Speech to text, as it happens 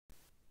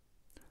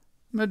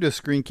I'm going to do a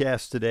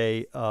screencast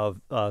today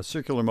of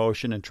circular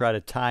motion and try to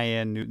tie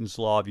in Newton's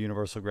law of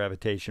universal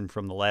gravitation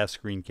from the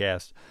last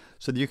screencast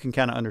so that you can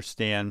kind of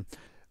understand,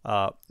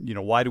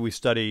 why do we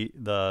study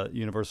the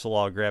universal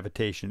law of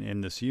gravitation in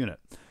this unit?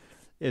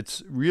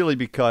 It's really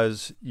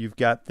because you've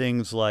got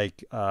things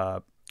like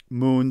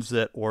moons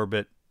that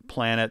orbit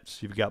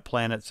planets. You've got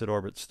planets that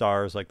orbit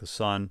stars like the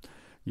sun.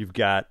 You've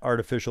got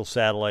artificial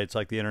satellites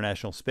like the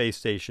International Space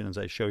Station, as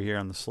I show here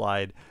on the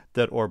slide,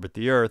 that orbit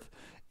the Earth.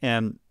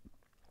 And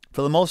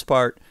for the most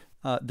part,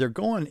 they're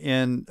going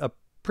in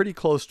pretty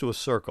close to a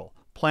circle.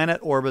 Planet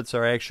orbits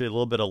are actually a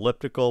little bit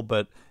elliptical,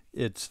 but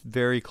it's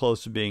very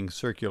close to being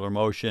circular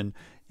motion.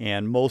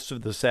 And most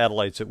of the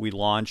satellites that we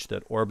launch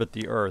that orbit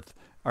the Earth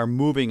are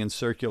moving in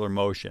circular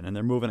motion, and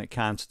they're moving at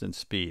constant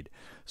speed.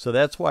 So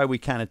that's why we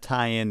kind of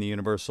tie in the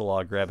universal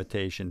law of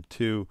gravitation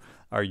to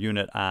our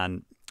unit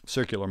on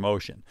circular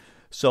motion.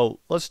 So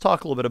let's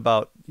talk a little bit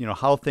about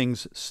how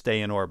things stay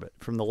in orbit.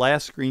 From the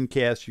last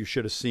screencast, you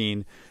should have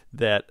seen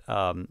that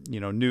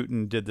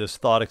Newton did this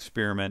thought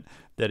experiment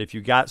that if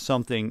you got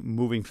something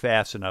moving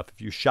fast enough, if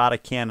you shot a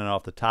cannon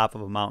off the top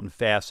of a mountain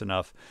fast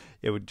enough,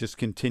 it would just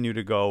continue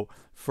to go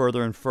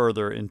further and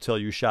further until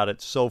you shot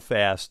it so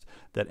fast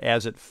that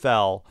as it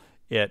fell,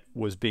 it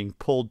was being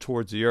pulled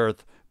towards the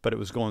Earth, but it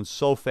was going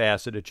so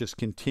fast that it just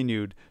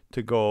continued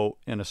to go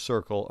in a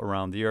circle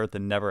around the Earth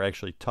and never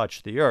actually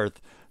touched the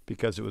Earth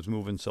because it was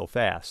moving so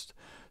fast.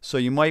 So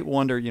you might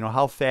wonder,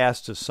 how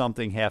fast does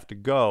something have to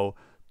go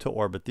to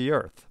orbit the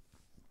Earth?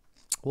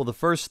 Well, the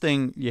first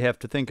thing you have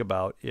to think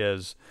about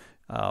is,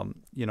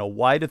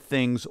 why do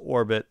things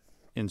orbit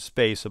in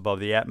space above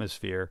the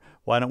atmosphere?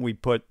 Why don't we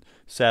put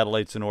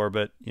satellites in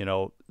orbit,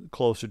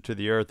 closer to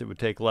the Earth? It would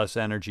take less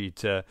energy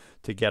to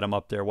get them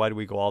up there. Why do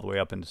we go all the way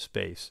up into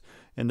space?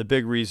 And the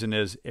big reason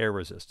is air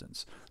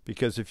resistance.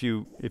 Because if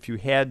you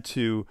had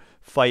to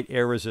fight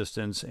air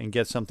resistance and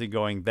get something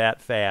going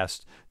that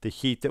fast, the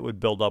heat that would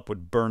build up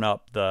would burn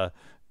up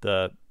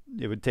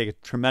it would take a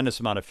tremendous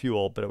amount of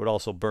fuel, but it would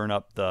also burn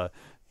up the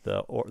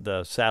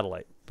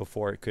satellite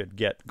before it could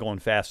get going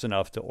fast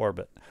enough to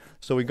orbit.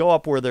 So we go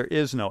up where there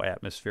is no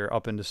atmosphere,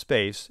 up into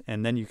space,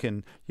 and then you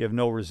have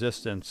no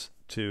resistance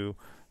to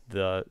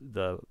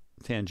the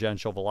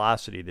tangential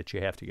velocity that you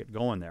have to get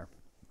going there.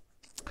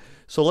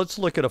 So let's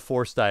look at a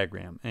force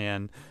diagram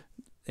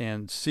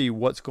and see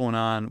what's going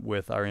on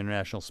with our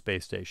International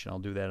Space Station. I'll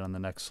do that on the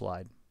next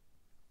slide.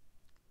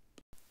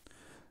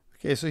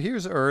 Okay, so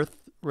here's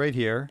Earth right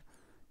here.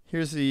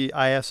 Here's the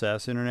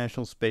ISS,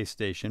 International Space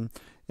Station.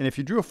 And if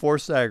you drew a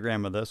force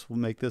diagram of this, we'll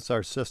make this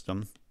our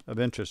system of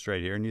interest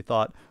right here. And you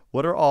thought,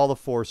 what are all the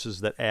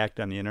forces that act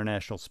on the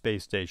International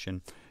Space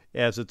Station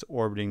as it's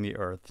orbiting the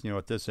Earth?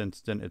 At this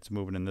instant, it's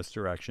moving in this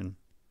direction.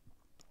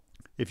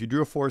 If you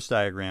drew a force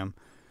diagram,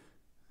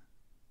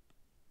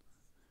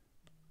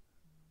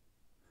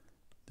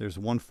 there's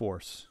one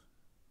force,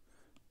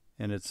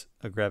 and it's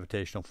a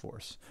gravitational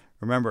force.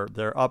 Remember,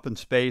 they're up in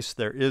space.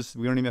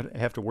 We don't even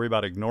have to worry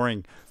about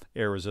ignoring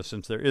air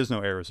resistance. There is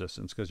no air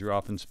resistance because you're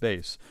off in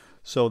space.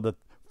 So the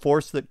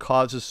force that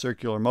causes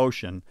circular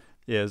motion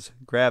is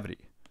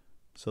gravity.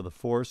 So the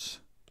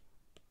force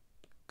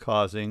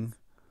causing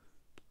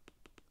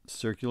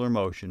circular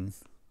motion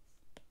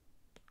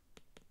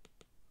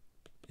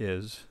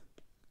is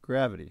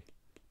gravity.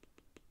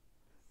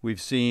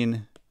 We've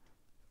seen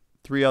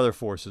three other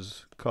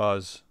forces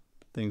cause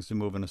things to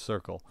move in a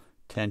circle: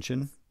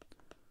 tension,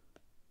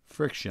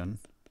 friction,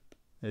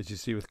 as you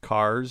see with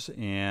cars,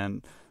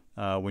 and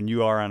when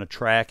you are on a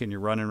track and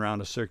you're running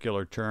around a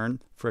circular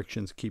turn,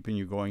 friction's keeping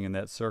you going in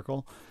that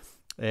circle.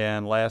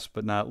 And last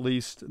but not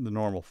least, the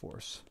normal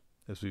force,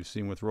 as we've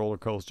seen with roller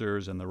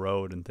coasters and the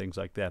road and things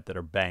like that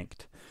are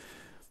banked.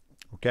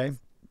 Okay?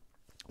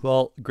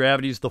 Well,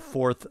 gravity is the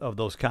fourth of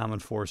those common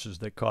forces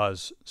that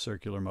cause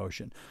circular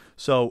motion.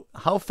 So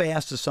how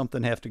fast does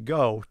something have to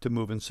go to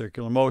move in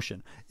circular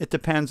motion? It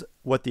depends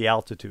what the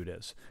altitude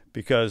is,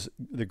 because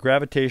the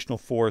gravitational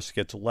force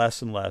gets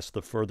less and less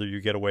the further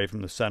you get away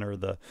from the center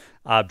of the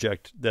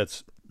object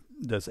that's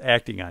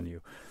acting on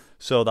you.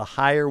 So the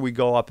higher we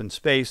go up in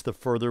space, the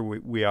further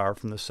we are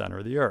from the center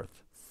of the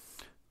Earth.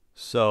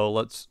 So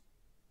let's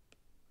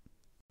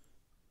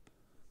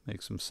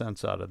make some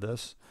sense out of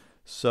this.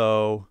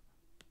 So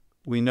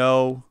we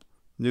know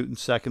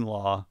Newton's second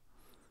law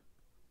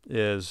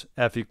is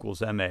F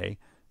equals ma.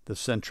 The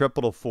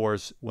centripetal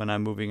force when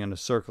I'm moving in a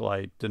circle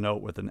I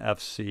denote with an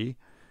Fc,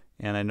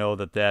 and I know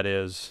that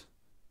is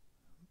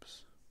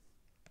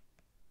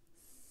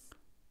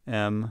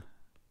mv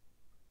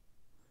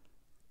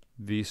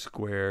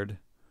squared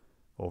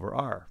over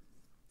r.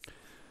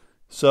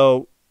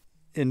 So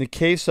in the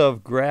case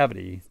of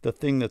gravity, the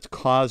thing that's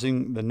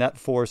causing the net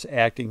force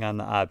acting on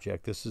the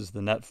object, this is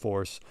the net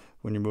force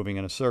when you're moving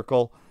in a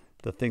circle.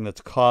 The thing that's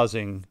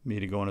causing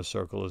me to go in a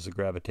circle is the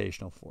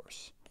gravitational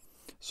force.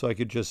 So I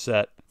could just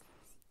set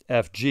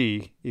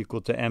Fg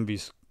equal to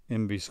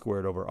mv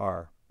squared over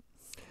r.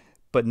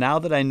 But now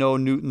that I know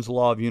Newton's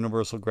law of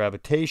universal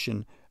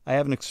gravitation, I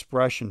have an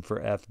expression for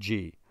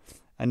Fg.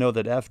 I know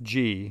that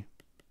Fg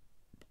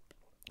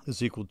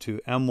is equal to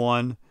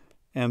m1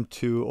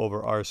 m2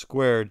 over r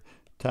squared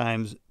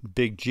times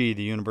big G,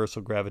 the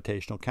universal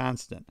gravitational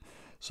constant.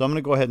 So I'm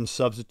going to go ahead and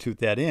substitute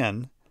that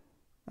in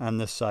on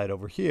this side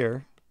over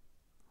here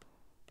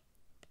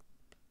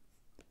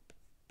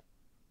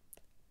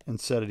and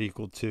set it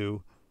equal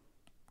to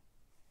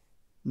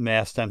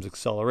mass times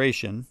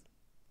acceleration,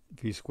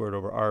 v squared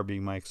over r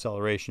being my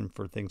acceleration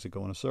for things that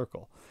go in a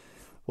circle.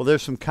 Well,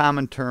 there's some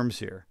common terms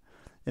here.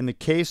 In the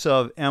case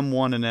of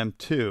m1 and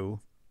m2,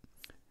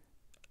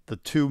 the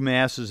two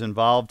masses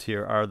involved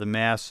here are the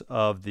mass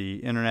of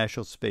the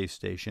International Space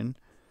Station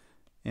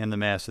and the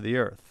mass of the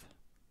Earth.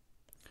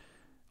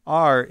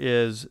 R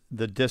is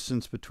the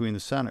distance between the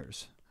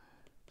centers.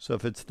 So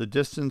if it's the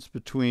distance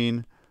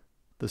between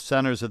the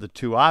centers of the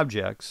two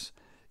objects,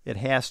 it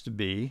has to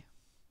be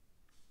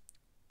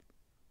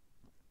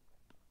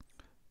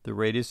the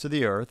radius of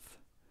the Earth,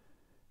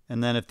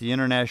 and then if the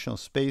International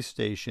Space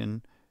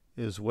Station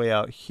is way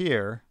out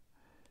here,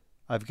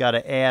 I've got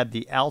to add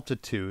the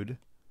altitude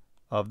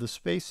of the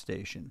space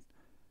station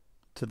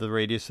to the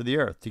radius of the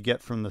Earth. To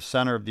get from the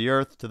center of the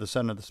Earth to the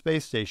center of the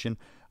space station,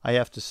 I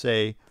have to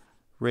say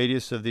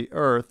radius of the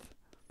Earth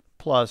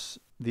plus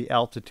the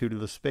altitude of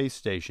the space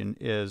station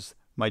is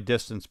my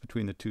distance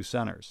between the two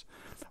centers.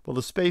 Well,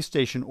 the space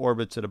station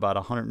orbits at about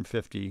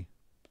 150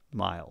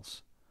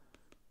 miles.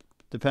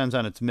 Depends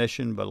on its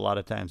mission, but a lot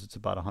of times it's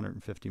about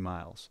 150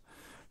 miles.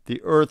 The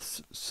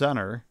Earth's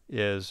center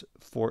is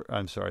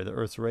the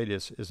Earth's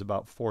radius is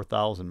about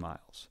 4,000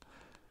 miles.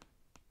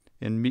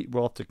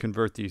 We'll have to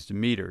convert these to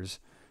meters.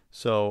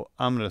 So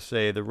I'm going to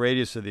say the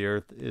radius of the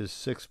Earth is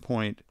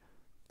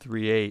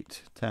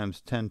 6.38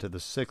 times 10 to the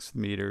 6th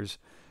meters,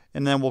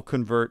 and then we'll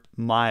convert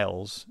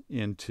miles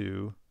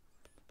into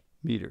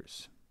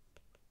meters.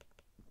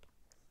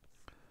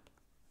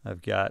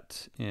 I've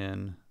got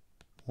in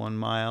 1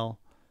 mile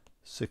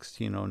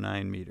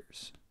 1609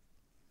 meters.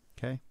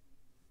 Okay?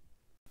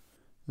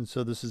 And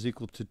so this is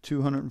equal to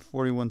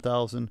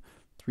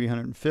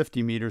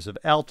 241,350 meters of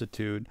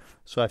altitude.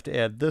 So I have to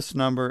add this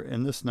number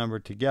and this number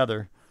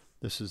together.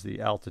 This is the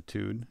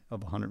altitude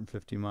of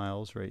 150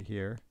 miles right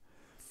here.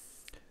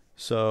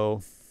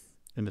 So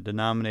in the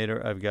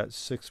denominator, I've got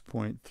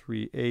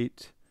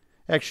 6.38.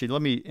 Actually,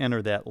 let me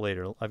enter that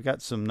later. I've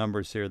got some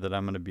numbers here that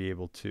I'm going to be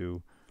able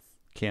to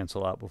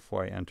cancel out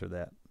before I enter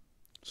that.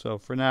 So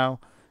for now,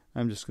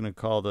 I'm just going to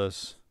call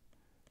this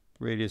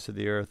radius of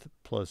the Earth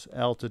plus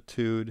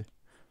altitude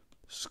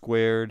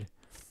squared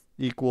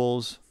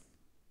equals,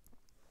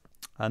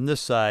 on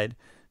this side,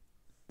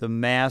 the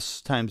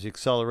mass times the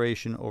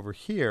acceleration over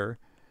here.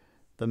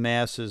 The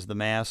mass is the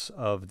mass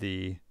of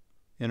the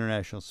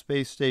International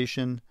Space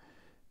Station.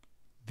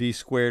 V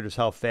squared is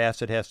how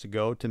fast it has to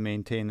go to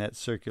maintain that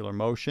circular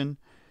motion.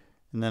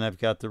 And then I've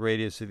got the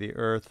radius of the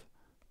Earth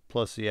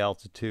plus the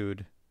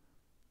altitude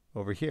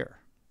over here.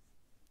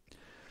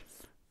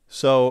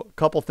 So a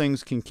couple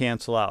things can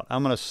cancel out.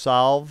 I'm going to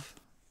solve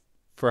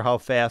for how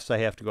fast I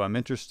have to go. I'm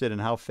interested in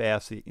how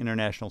fast the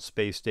International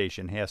Space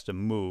Station has to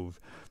move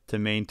to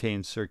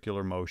maintain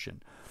circular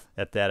motion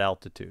at that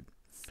altitude.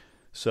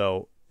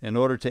 So in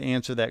order to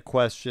answer that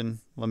question,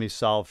 let me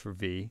solve for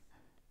V.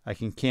 I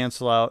can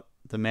cancel out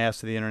the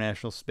mass of the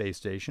International Space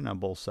Station on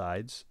both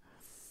sides.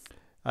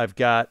 I've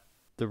got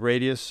the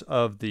radius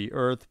of the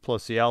Earth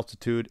plus the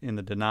altitude in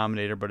the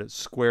denominator, but it's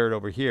squared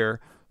over here.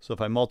 So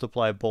if I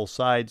multiply both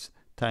sides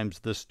times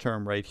this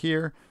term right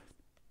here,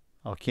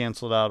 I'll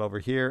cancel it out over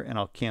here, and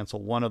I'll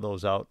cancel one of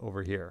those out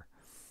over here.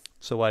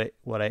 So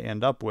what I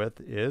end up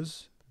with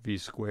is V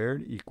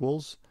squared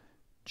equals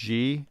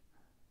G,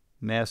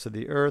 mass of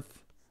the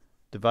Earth,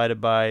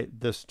 divided by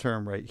this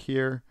term right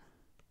here,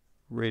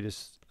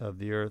 radius of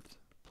the Earth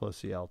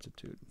plus the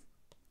altitude.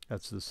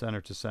 That's the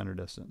center to center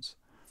distance.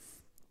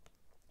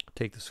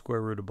 Take the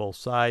square root of both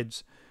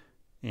sides,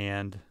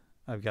 and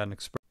I've got an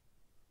expression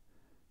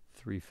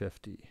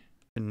 350.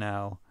 And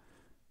now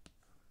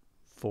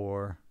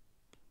for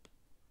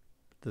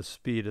the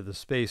speed of the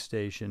space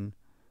station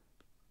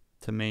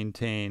to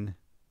maintain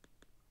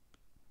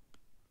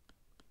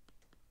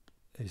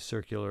a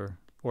circular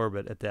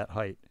orbit at that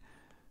height.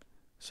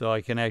 So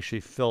I can actually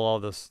fill all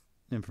this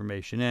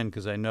information in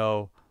because I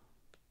know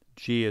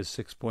G is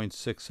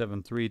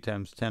 6.673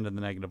 times 10 to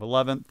the negative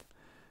 11th.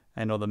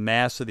 I know the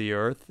mass of the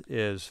Earth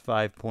is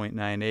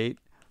 5.98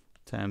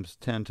 times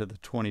 10 to the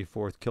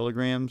 24th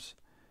kilograms.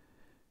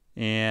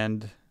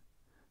 And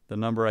the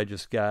number I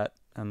just got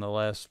on the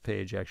last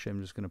page, actually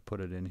I'm just going to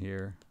put it in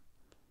here,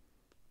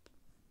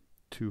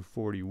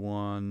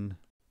 241.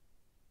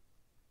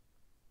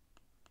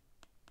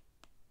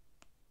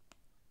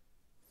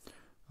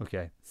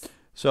 Okay,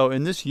 so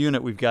in this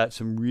unit we've got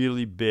some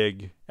really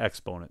big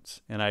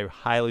exponents, and I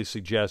highly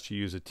suggest you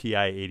use a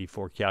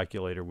TI-84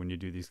 calculator when you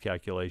do these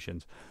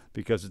calculations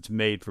because it's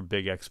made for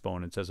big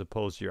exponents as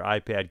opposed to your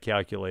iPad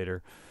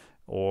calculator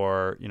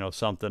or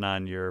something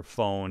on your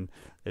phone.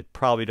 It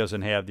probably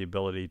doesn't have the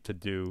ability to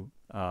do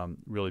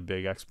really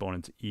big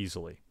exponents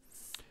easily.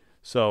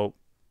 So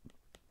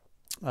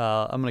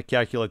I'm going to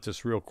calculate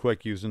this real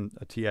quick using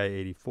a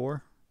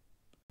TI-84.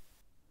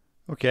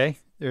 Okay,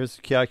 there's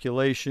the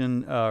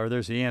calculation, or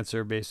there's the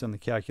answer based on the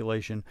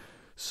calculation.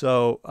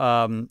 So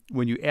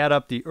when you add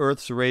up the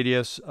Earth's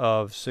radius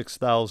of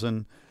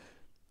 6,000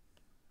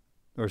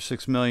 or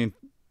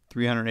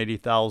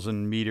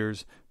 6,380,000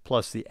 meters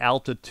plus the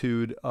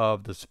altitude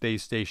of the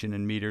space station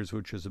in meters,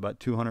 which is about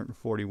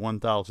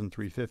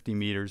 241,350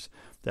 meters,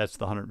 that's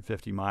the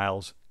 150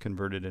 miles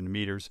converted into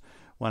meters.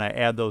 When I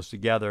add those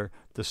together,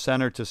 the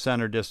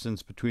center-to-center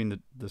distance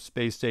between the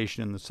space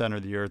station and the center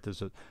of the Earth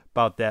is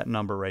about that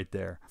number right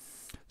there.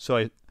 So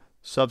I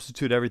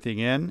substitute everything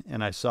in,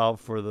 and I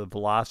solve for the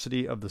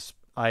velocity of the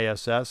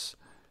ISS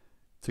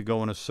to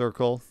go in a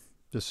circle.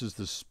 This is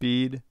the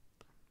speed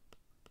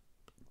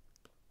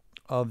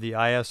of the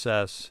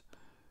ISS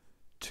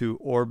to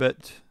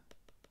orbit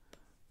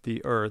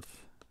the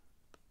Earth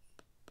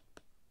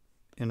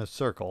in a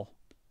circle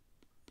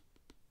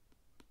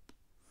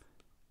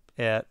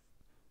at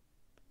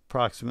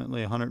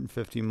approximately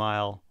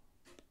 150-mile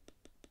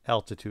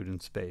altitude in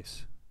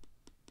space.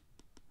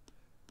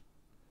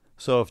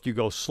 So if you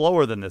go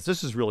slower than this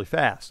is really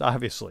fast,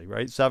 obviously,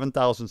 right?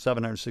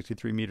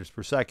 7,763 meters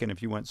per second.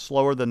 If you went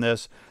slower than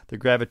this, the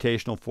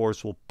gravitational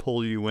force will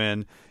pull you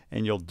in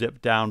and you'll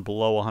dip down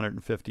below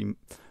 150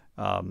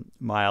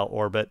 mile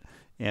orbit.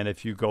 And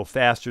if you go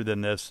faster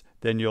than this,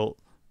 then you'll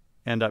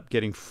end up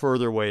getting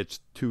further away. It's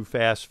too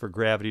fast for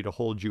gravity to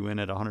hold you in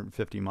at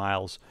 150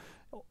 miles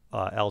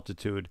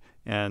altitude,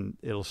 and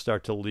it'll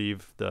start to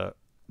leave the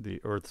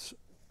Earth's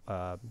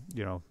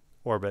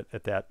orbit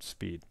at that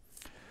speed.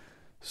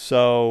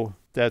 So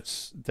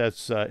that's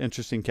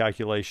interesting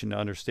calculation to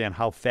understand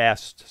how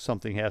fast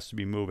something has to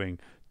be moving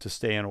to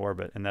stay in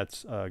orbit, and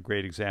that's a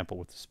great example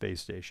with the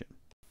space station.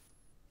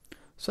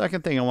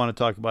 Second thing I want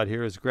to talk about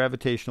here is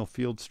gravitational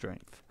field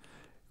strength.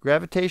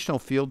 Gravitational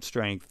field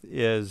strength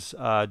is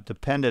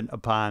dependent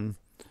upon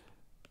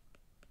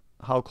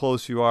how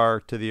close you are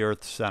to the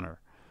Earth's center.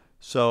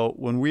 So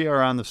when we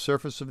are on the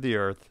surface of the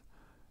Earth,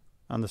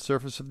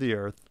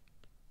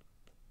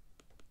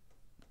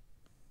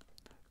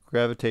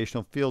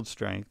 gravitational field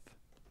strength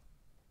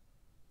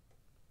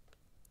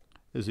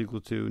is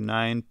equal to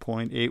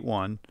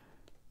 9.81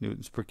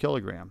 newtons per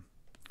kilogram.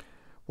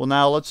 Well,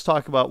 now let's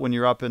talk about when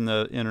you're up in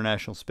the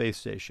International Space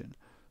Station.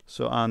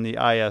 So on the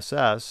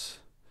ISS,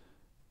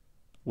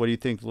 what do you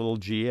think little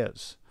g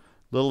is?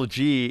 Little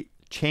g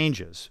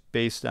changes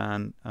based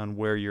on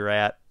where you're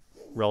at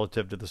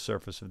relative to the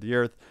surface of the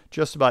Earth.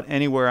 Just about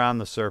anywhere on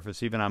the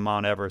surface, even on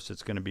Mount Everest,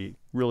 it's going to be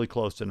really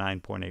close to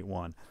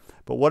 9.81.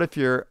 But what if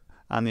you're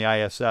on the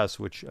ISS,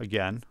 which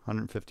again,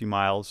 150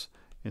 miles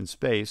in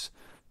space?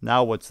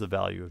 Now what's the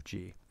value of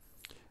g?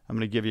 I'm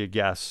going to give you a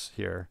guess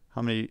here.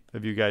 How many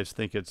of you guys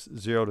think it's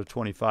 0 to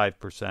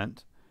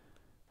 25%?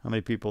 How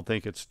many people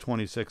think it's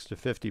 26 to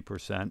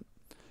 50%?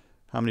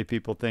 How many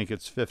people think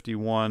it's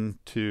 51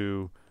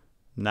 to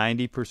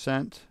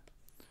 90%?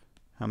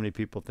 How many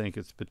people think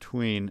it's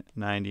between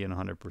 90 and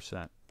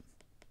 100%?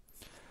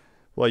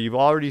 Well, you've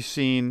already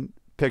seen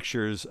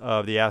pictures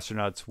of the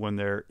astronauts when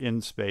they're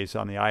in space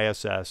on the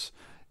ISS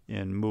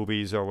in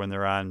movies, or when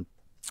they're on,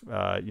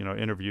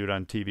 interviewed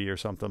on TV or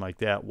something like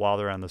that while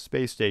they're on the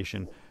space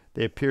station.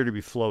 They appear to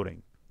be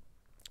floating.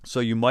 So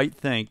you might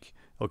think,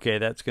 okay,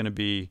 that's going to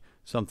be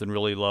something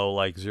really low,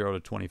 like 0 to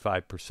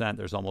 25%.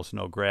 There's almost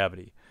no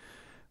gravity.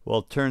 Well,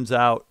 it turns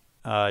out,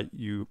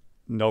 you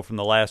know from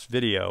the last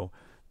video,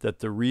 that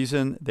the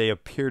reason they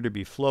appear to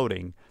be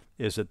floating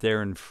is that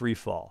they're in free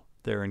fall.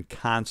 They're in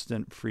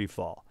constant free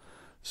fall.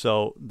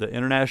 So the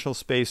International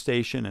Space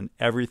Station and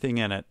everything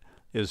in it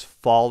is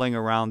falling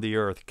around the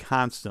Earth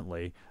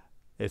constantly.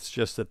 It's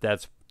just that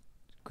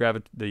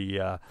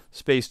the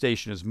space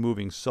station is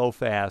moving so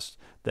fast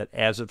that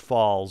as it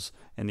falls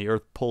and the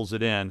Earth pulls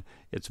it in,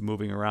 it's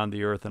moving around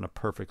the Earth in a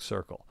perfect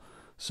circle.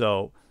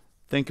 So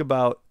think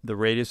about the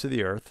radius of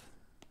the Earth.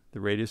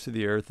 The radius of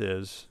the Earth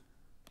is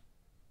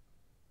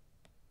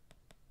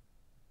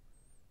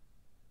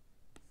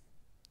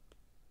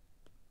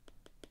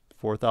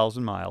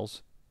 4,000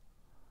 miles.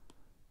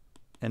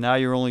 And now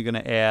you're only going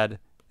to add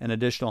an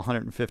additional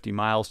 150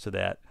 miles to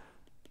that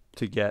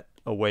to get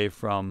away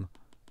from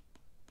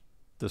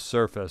the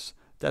surface.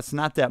 That's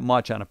not that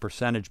much on a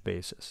percentage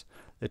basis.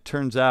 It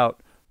turns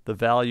out the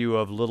value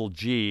of little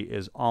g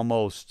is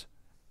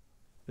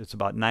it's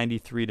about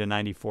 93 to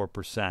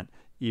 94%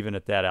 even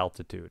at that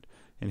altitude.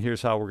 And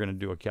here's how we're going to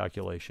do a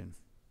calculation.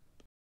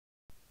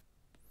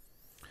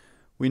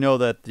 We know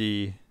that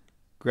the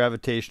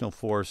gravitational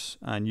force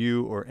on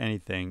you or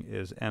anything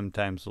is m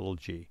times little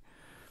g.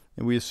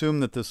 And we assume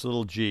that this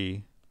little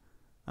g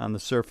on the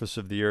surface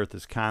of the Earth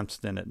is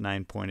constant at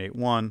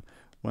 9.81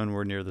 when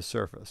we're near the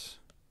surface.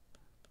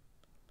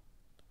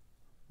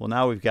 Well,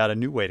 now we've got a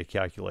new way to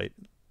calculate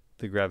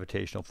the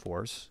gravitational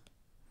force,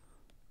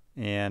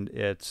 and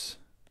it's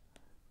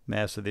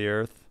mass of the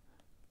Earth,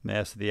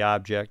 mass of the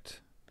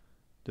object,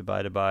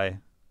 divided by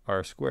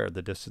r squared,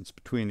 the distance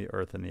between the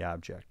Earth and the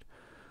object.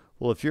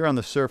 Well, if you're on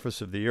the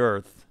surface of the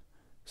Earth,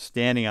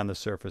 standing on the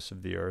surface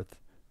of the Earth,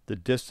 the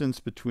distance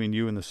between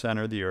you and the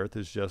center of the Earth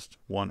is just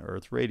one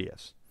Earth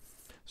radius.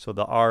 So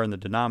the r in the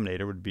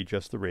denominator would be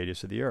just the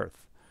radius of the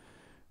Earth.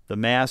 The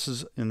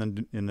masses in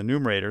the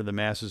numerator, the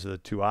masses of the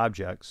two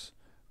objects,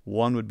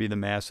 one would be the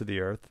mass of the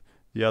Earth,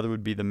 the other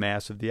would be the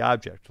mass of the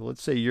object. Well,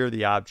 let's say you're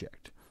the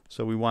object.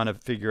 So we want to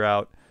figure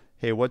out,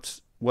 hey,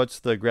 what's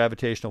the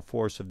gravitational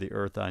force of the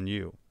Earth on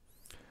you?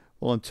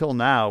 Well, until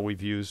now,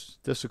 we've used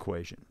this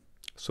equation.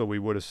 So we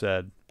would have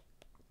said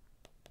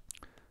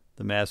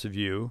the mass of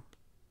you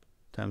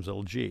times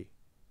little g.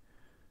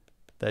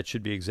 That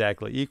should be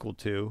exactly equal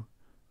to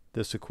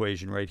this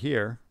equation right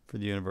here for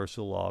the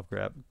universal law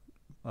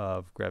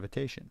of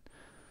gravitation.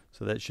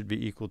 So that should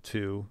be equal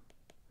to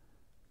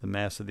the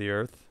mass of the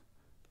Earth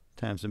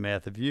times the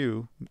mass of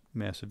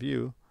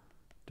you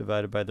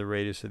divided by the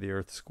radius of the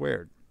Earth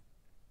squared.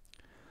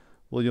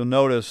 Well, you'll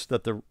notice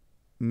that the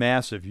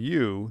mass of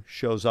you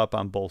shows up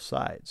on both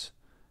sides.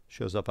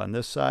 Shows up on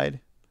this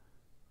side,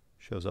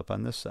 shows up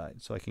on this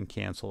side. So I can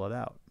cancel it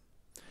out.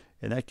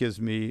 And that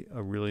gives me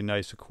a really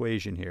nice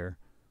equation here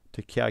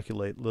to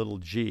calculate little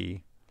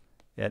g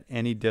at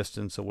any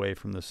distance away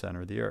from the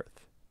center of the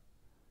Earth.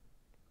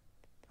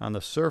 On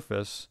the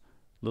surface,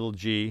 little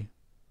g,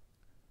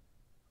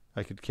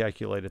 I could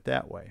calculate it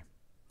that way.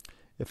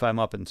 If I'm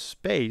up in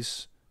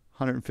space,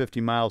 150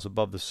 miles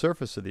above the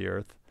surface of the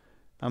Earth,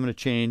 I'm going to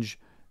change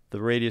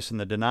the radius in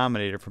the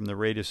denominator from the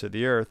radius of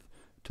the Earth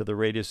to the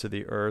radius of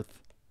the Earth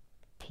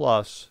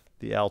plus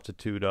the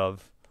altitude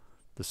of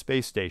the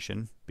space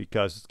station,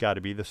 because it's got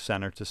to be the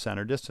center to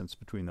center distance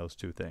between those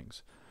two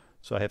things.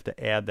 So I have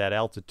to add that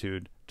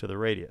altitude to the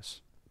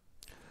radius.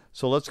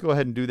 So let's go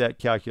ahead and do that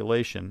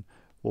calculation.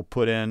 We'll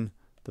put in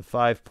the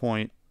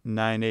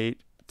 5.98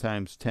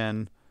 times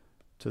 10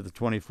 to the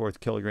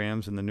 24th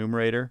kilograms in the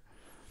numerator.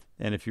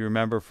 And if you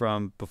remember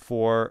from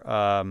before,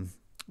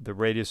 the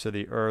radius of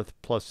the Earth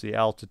plus the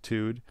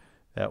altitude,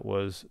 that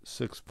was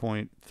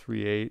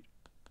 6.38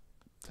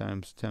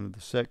 times 10 to the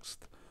 6th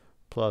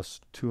plus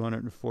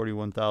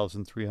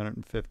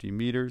 241,350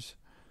 meters.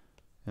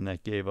 And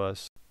that gave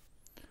us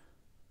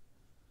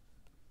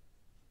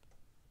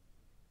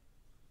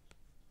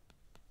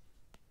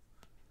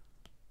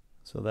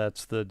so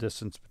that's the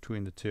distance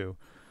between the two.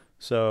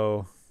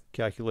 So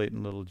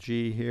calculating little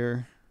g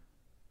here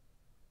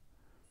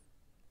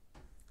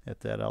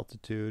at that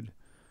altitude.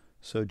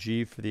 So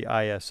g for the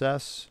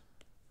ISS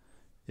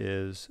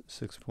is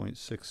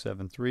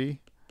 6.673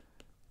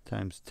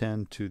 times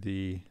 10 to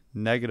the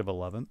negative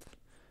 11th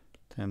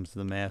times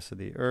the mass of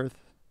the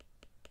Earth,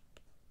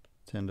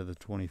 10 to the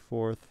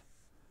 24th,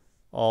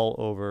 all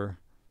over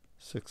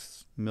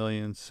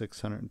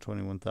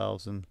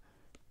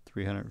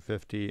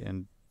 6,621,350,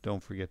 and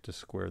don't forget to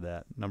square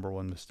that. Number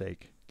one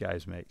mistake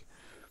guys make.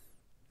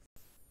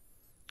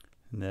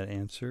 And that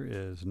answer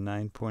is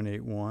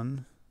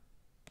 9.81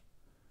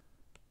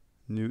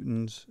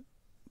 newtons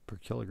per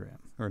kilogram,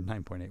 or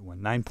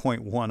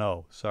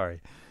 9.10,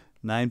 sorry,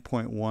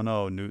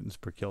 9.10 newtons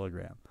per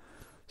kilogram.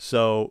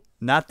 So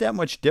not that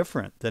much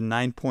different than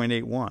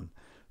 9.81.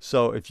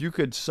 So if you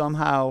could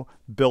somehow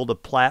build a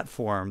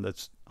platform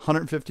that's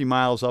 150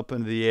 miles up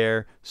into the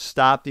air,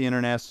 stop the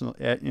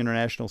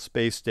International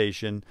Space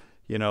Station,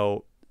 you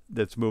know,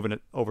 that's moving at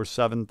over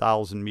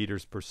 7,000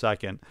 meters per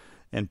second,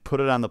 and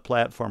put it on the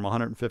platform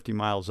 150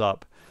 miles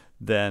up,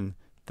 then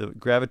the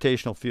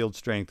gravitational field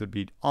strength would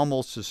be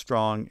almost as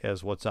strong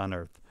as what's on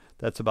Earth.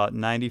 That's about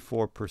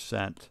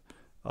 94%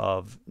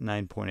 of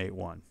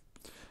 9.81.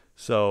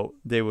 So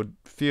they would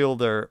feel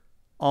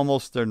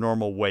almost their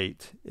normal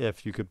weight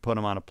if you could put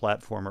them on a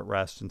platform at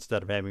rest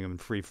instead of having them in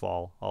free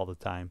fall all the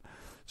time.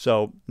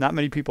 So not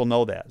many people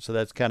know that, so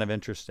that's kind of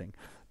interesting.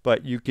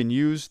 But you can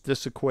use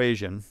this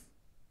equation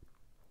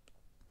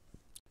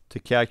to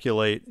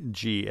calculate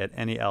g at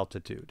any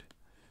altitude.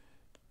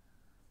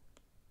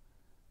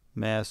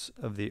 Mass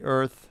of the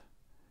Earth,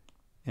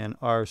 and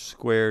r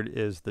squared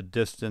is the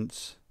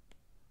distance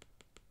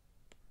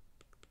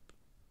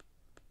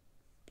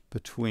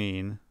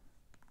between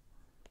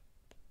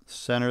the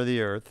center of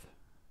the Earth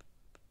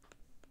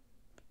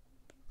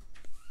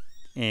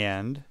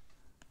and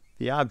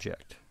the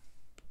object.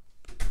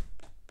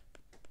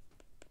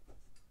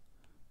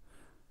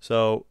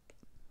 So,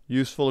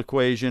 useful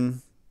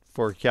equation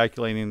for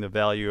calculating the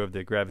value of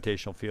the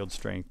gravitational field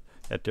strength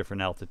at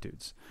different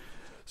altitudes.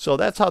 So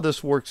that's how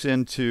this works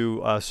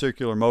into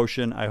circular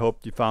motion. I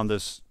hope you found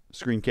this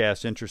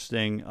screencast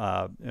interesting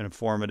and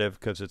informative,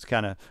 because it's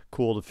kind of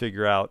cool to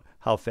figure out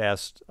how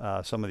fast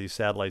some of these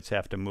satellites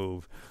have to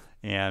move.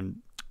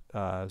 And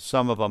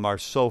some of them are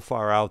so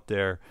far out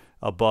there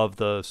above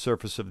the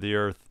surface of the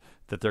Earth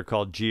that they're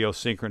called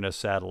geosynchronous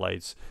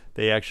satellites.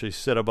 They actually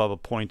sit above a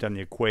point on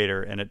the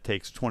equator, and it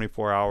takes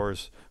 24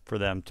 hours for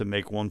them to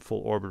make one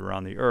full orbit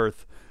around the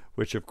Earth,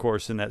 which of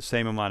course in that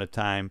same amount of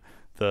time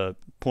the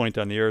point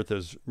on the Earth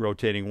is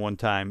rotating one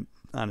time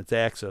on its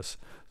axis.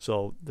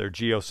 So they're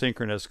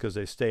geosynchronous because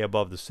they stay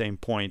above the same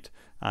point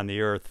on the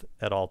Earth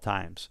at all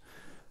times.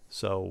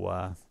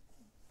 So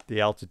the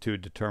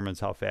altitude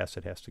determines how fast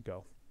it has to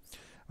go.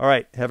 All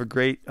right, have a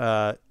great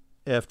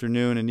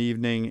afternoon and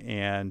evening,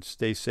 and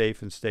stay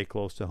safe and stay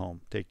close to home.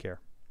 Take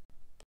care.